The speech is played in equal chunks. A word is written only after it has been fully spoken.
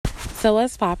So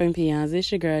what's poppin', peons?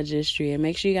 It's your girl Justria.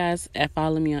 Make sure you guys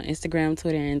follow me on Instagram,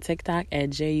 Twitter, and TikTok at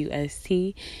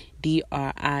JUSTDRIA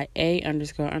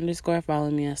 ___. Follow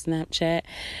me on Snapchat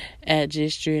at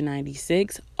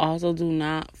Justria96. Also, do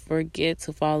not forget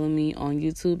to follow me on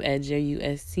YouTube at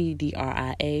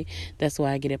JUSTDRIA. That's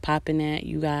where I get it popping at.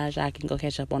 You guys, I can go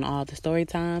catch up on all the story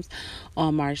times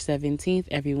on March 17th.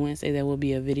 Every Wednesday, there will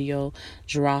be a video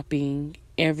dropping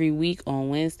every week on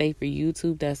Wednesday for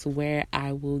YouTube. That's where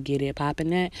I will get it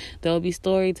popping at. There will be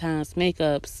story times,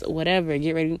 makeups, whatever.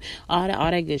 Get ready, all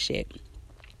that good shit.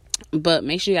 But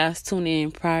make sure you guys tune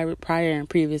in prior and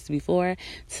previous before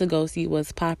to go see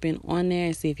what's popping on there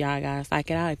and see if y'all guys like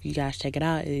it out. If you guys check it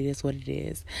out, it is what it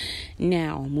is.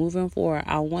 Now, moving forward,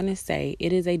 I want to say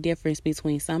it is a difference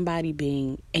between somebody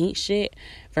being ain't shit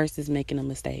versus making a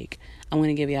mistake. I'm going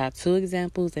to give y'all 2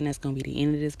 examples, and that's going to be the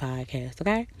end of this podcast,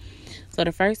 okay? So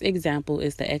the first example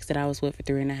is the ex that I was with for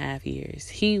 3.5 years.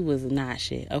 He was not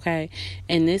shit, okay?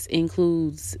 And this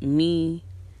includes me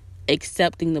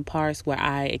accepting the parts where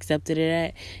I accepted it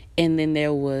at, and then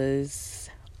there was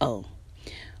the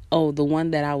one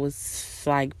that I was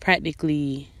like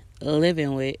practically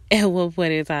living with at one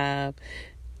point in time,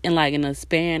 and like in a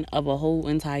span of a whole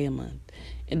entire month.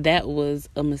 That was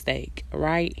a mistake,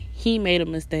 right? He made a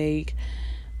mistake,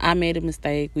 I made a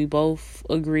mistake. We both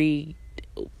agreed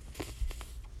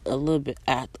a little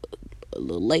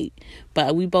late,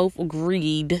 but we both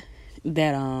agreed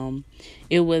that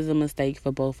it was a mistake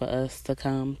for both of us to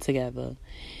come together.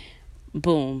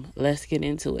 Boom, let's get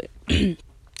into it.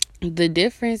 The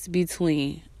difference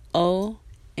between O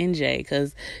and J,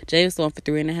 because J was on for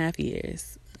 3.5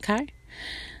 years, okay?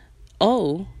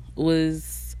 O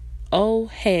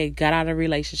had got out of a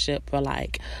relationship for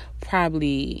like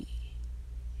probably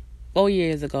 4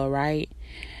 years ago, right?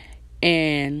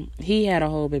 And he had a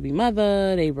whole baby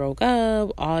mother. They broke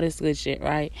up. All this good shit,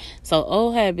 right? So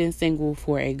O had been single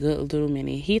for a good little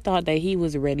minute. He thought that he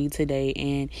was ready to date.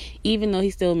 And even though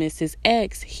he still missed his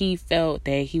ex, he felt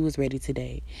that he was ready to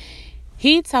date.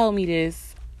 He told me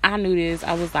this. I knew this.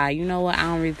 I was like, you know what? I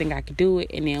don't really think I could do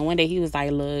it. And then one day he was like,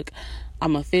 look,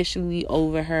 I'm officially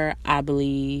over her, I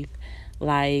believe.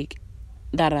 Like,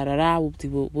 da-da-da-da,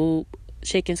 whoop-de-whoop-whoop.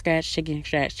 Chicken scratch.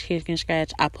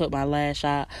 I put my last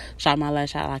shot my last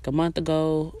shot like a month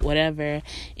ago, whatever.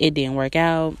 It didn't work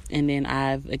out. And then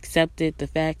I've accepted the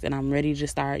fact and I'm ready to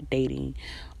start dating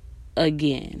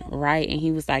again, right? And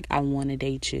he was like, I want to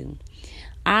date you.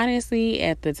 Honestly,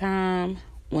 at the time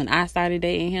when I started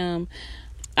dating him,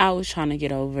 I was trying to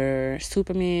get over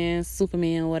Superman,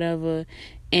 whatever.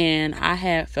 And I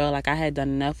had felt like I had done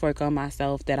enough work on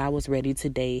myself that I was ready to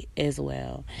date as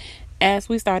well. As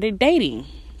we started dating,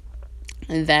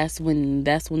 and that's when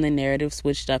the narrative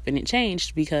switched up and it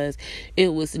changed, because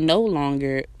it was no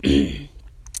longer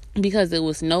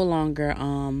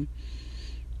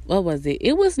what was it?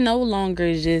 It was no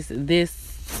longer just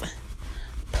this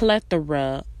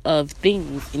plethora of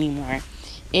things anymore.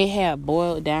 It had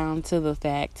boiled down to the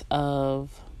fact of,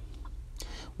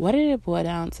 what did it boil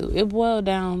down to? It boiled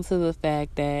down to the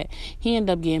fact that he ended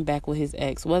up getting back with his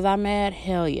ex. Was I mad?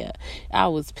 Hell yeah. I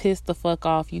was pissed the fuck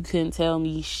off. You couldn't tell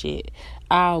me shit.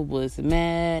 I was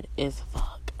mad as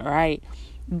fuck, right?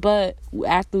 But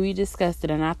after we discussed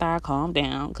it and after I calmed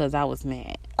down, because I was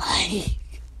mad, I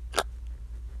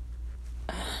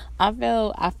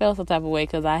felt some type of way,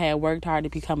 because I had worked hard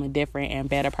to become a different and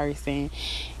better person.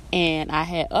 And I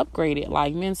had upgraded,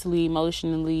 like, mentally,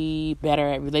 emotionally, better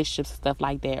at relationships and stuff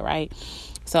like that, right?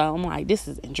 So I'm like, this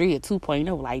is Andrea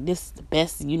 2.0. Like, this is the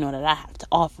best, that I have to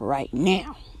offer right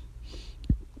now.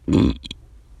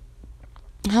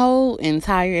 Whole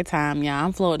entire time, y'all,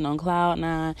 I'm floating on cloud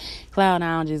nine. Cloud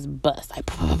nine just bust. Like,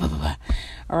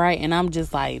 all right? And I'm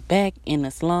just, like, back in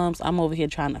the slums. I'm over here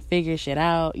trying to figure shit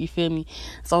out. You feel me?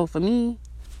 So for me,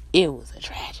 it was a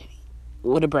tragedy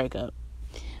with a breakup.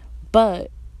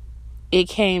 But it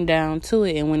came down to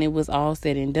it, and when it was all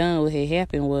said and done, what had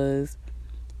happened was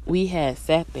we had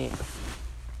sat there.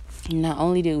 Not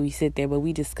only did we sit there, but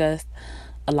we discussed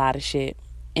a lot of shit.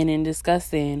 And in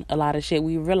discussing a lot of shit,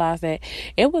 we realized that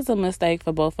it was a mistake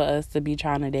for both of us to be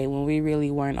trying to date when we really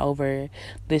weren't over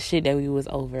the shit that we was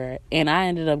over. And I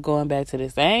ended up going back to the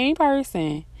same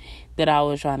person that I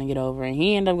was trying to get over, and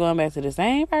he ended up going back to the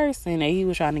same person that he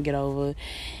was trying to get over.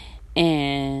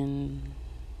 And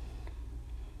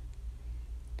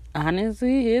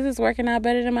honestly, his is working out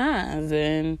better than mine,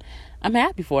 and I'm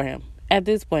happy for him at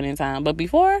this point in time. But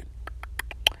before,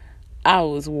 I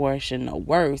was wishing the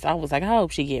worst. I was like, I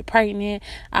hope she get pregnant.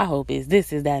 I hope it's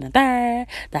this, is that, and third.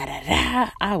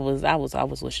 I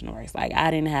was wishing the worst. Like,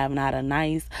 I didn't have not a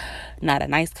nice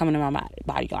coming to my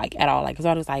body, like, at all. Like, cause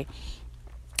I was like,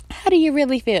 I do you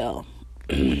really feel?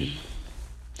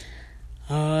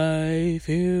 I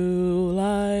feel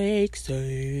like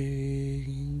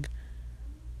saying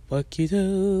fuck you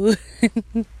too.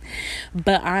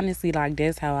 But honestly, like,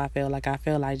 that's how I feel. Like, I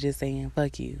feel like just saying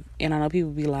fuck you. And I know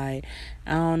people be like,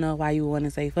 I don't know why you want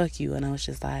to say fuck you. And I was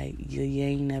just like, you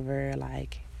ain't never,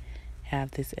 like,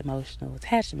 have this emotional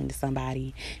attachment to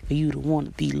somebody for you to want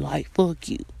to be like, fuck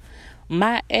you.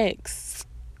 My ex,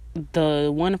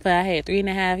 the one that I had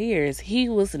 3.5 years, he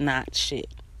was not shit,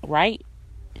 right?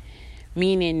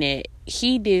 Meaning that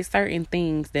he did certain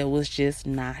things that was just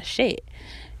not shit.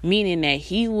 Meaning that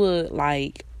he would,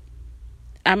 like,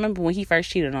 I remember when he first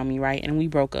cheated on me, right? And we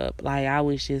broke up. Like, I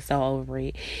was just so over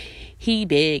it. He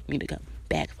begged me to come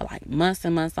back for like months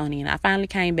and months on end. I finally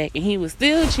came back and he was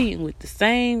still cheating with the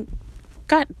same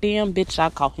goddamn bitch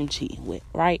I caught him cheating with,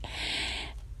 right?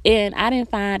 And I didn't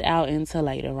find out until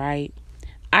later, right?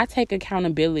 I take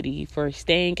accountability for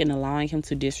staying and allowing him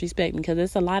to disrespect me, because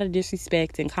there's a lot of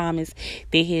disrespect and comments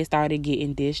that he started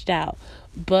getting dished out.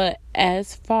 But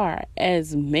as far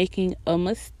as making a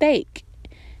mistake,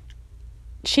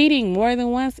 cheating more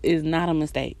than once is not a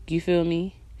mistake. You feel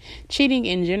me? Cheating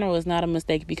in general is not a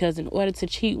mistake, because in order to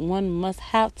cheat, one must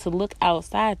have to look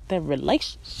outside the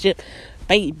relationship,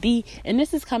 baby. And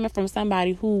this is coming from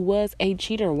somebody who was a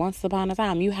cheater once upon a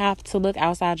time. You have to look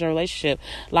outside your relationship.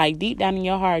 Like, deep down in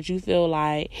your heart, you feel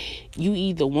like you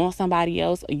either want somebody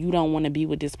else or you don't want to be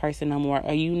with this person no more,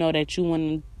 or you know that you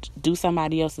want to do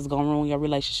somebody else is going to ruin your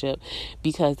relationship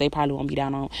because they probably won't be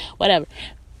down on whatever.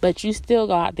 But you still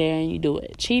go out there and you do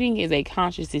it. Cheating is a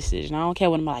conscious decision. I don't care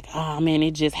what I'm like, oh man,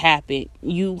 it just happened.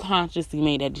 You consciously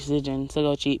made that decision to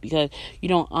go cheat, because you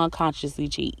don't unconsciously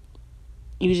cheat.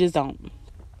 You just don't.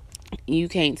 You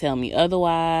can't tell me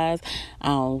otherwise. I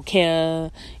don't care.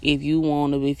 If you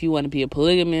want to be a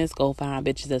polygamist, go find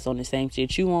bitches that's on the same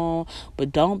shit you on.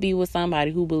 But don't be with somebody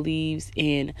who believes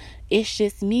in it's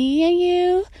just me and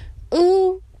you.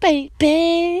 Ooh,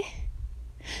 baby.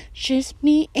 Just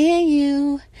me and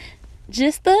you,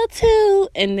 just the two,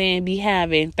 and then be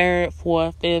having third,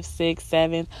 fourth, fifth, sixth,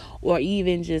 seventh, or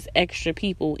even just extra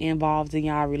people involved in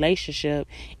y'all relationship,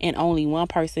 and only one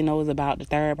person knows about the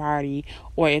third party.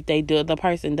 Or if the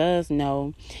person does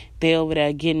know, they're over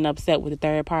there getting upset with the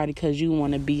third party because you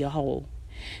want to be a whole.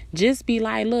 Just be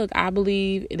like, look, I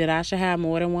believe that I should have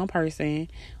more than one person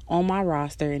on my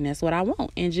roster, and that's what I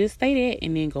want. And just say that,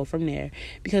 and then go from there.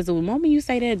 Because the moment you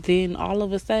say that, then all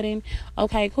of a sudden,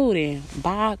 okay, cool then.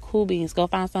 Bye, cool beans. Go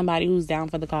find somebody who's down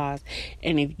for the cause.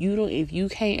 And if you're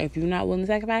not willing to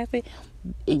sacrifice it,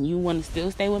 and you want to still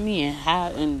stay with me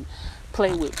and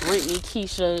play with Brittany,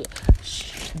 Keisha,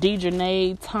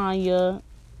 Dejanay, Tanya,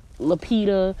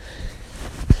 Lapita,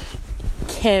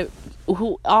 Kev,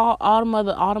 all them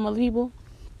other people,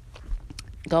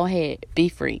 go ahead, be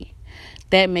free.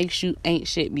 That makes you ain't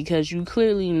shit, because you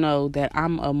clearly know that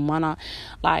I'm a mono.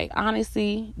 Like,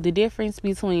 honestly, the difference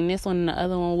between this one and the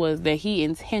other one was that he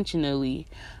intentionally,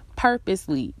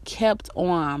 purposely kept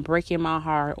on breaking my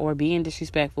heart or being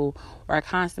disrespectful or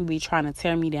constantly trying to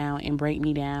tear me down and break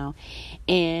me down.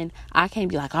 And I can't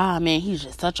be like, oh man, he's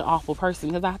just such an awful person,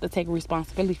 because I have to take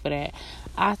responsibility for that.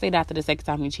 I said after the second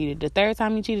time he cheated. The third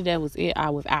time he cheated, that was it. I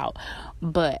was out.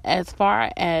 But as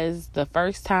far as the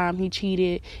first time he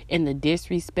cheated and the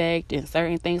disrespect and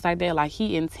certain things like that, like,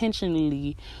 he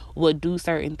intentionally would do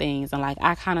certain things. And like,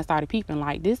 I kind of started peeping,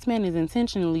 like, this man is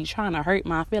intentionally trying to hurt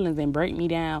my feelings and break me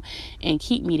down and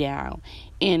keep me down.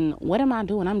 And what am I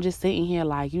doing? I'm just sitting here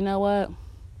like, you know what?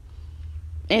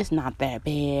 It's not that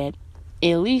bad.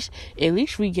 At least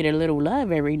we get a little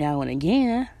love every now and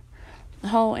again. The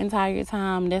whole entire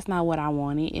time, that's not what I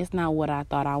wanted. It's not what I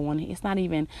thought I wanted. It's not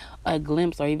even a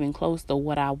glimpse or even close to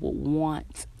what I would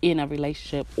want in a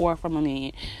relationship or from a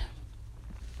man.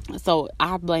 So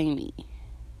I blame me.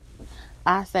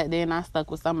 I sat there and I stuck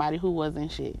with somebody who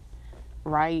wasn't shit,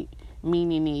 right?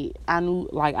 Meaning it, I knew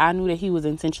that he was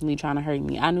intentionally trying to hurt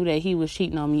me. I knew that he was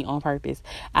cheating on me on purpose.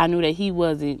 I knew that he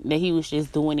was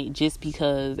just doing it just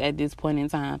because at this point in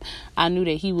time. I knew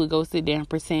that he would go sit there and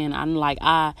pretend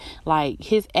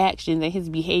his actions and his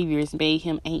behaviors made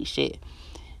him ain't shit.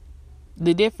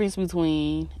 The difference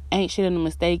between ain't shit and a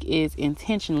mistake is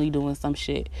intentionally doing some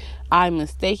shit. I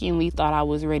mistakenly thought I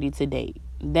was ready to date.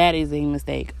 That is a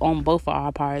mistake on both of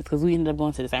our parts, because we ended up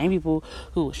going to the same people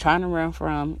who was trying to run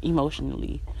from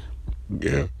emotionally.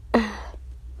 Yeah.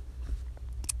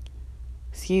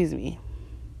 Excuse me.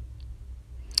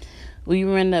 We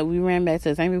ran back to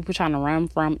the same people trying to run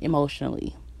from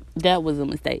emotionally. That was a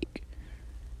mistake.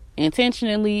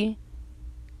 Intentionally,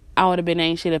 I would have been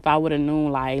ain't shit if I would have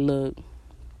known, like, look.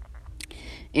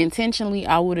 Intentionally,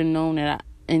 I would have known that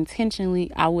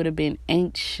intentionally, I would have been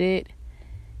ain't shit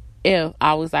if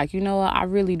I was like, you know what, I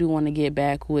really do want to get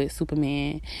back with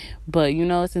Superman. But,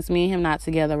 since me and him not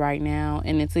together right now,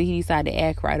 and until he decide to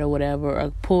act right or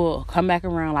whatever, or come back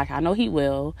around like I know he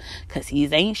will, because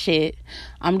he's ain't shit,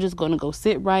 I'm just going to go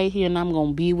sit right here and I'm going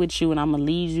to be with you and I'm going to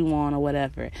lead you on or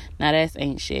whatever. Now, that's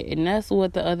ain't shit. And that's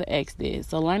what the other ex did.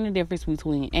 So learn the difference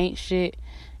between ain't shit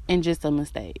and just a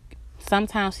mistake.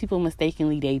 Sometimes people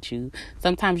mistakenly date you.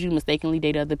 Sometimes you mistakenly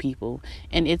date other people.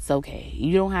 And it's okay.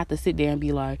 You don't have to sit there and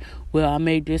be like, well, I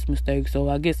made this mistake, so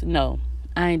I guess, no.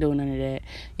 I ain't doing none of that.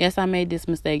 Yes, I made this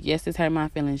mistake. Yes, this hurt my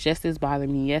feelings. Yes, this bothered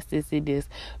me. Yes, this did this.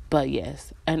 But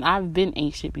yes. And I've been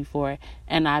ain't shit before.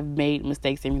 And I've made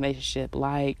mistakes in relationship.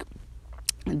 Like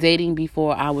dating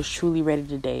before I was truly ready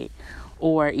to date.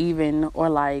 Or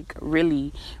like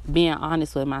really being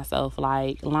honest with myself.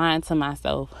 Like lying to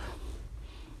myself.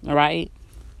 Right?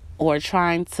 Or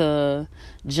trying to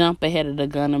jump ahead of the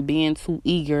gun, or being too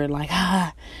eager, like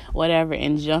whatever,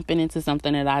 and jumping into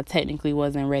something that I technically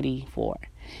wasn't ready for.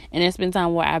 And it's been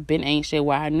time where I've been anxious,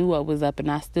 where I knew what was up,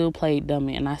 and I still played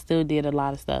dummy, and I still did a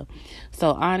lot of stuff.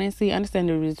 So honestly, understand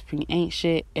the difference between ain't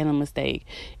shit and a mistake.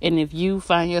 And if you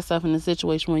find yourself in a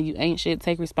situation where you ain't shit,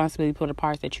 take responsibility for the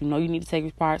parts that you know you need to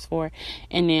take parts for,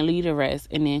 and then leave the rest,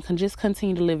 and then just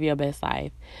continue to live your best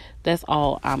life. That's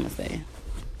all I'ma say.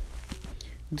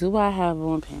 Do I have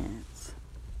on pants?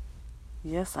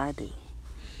 Yes, I do.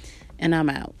 And I'm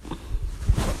out.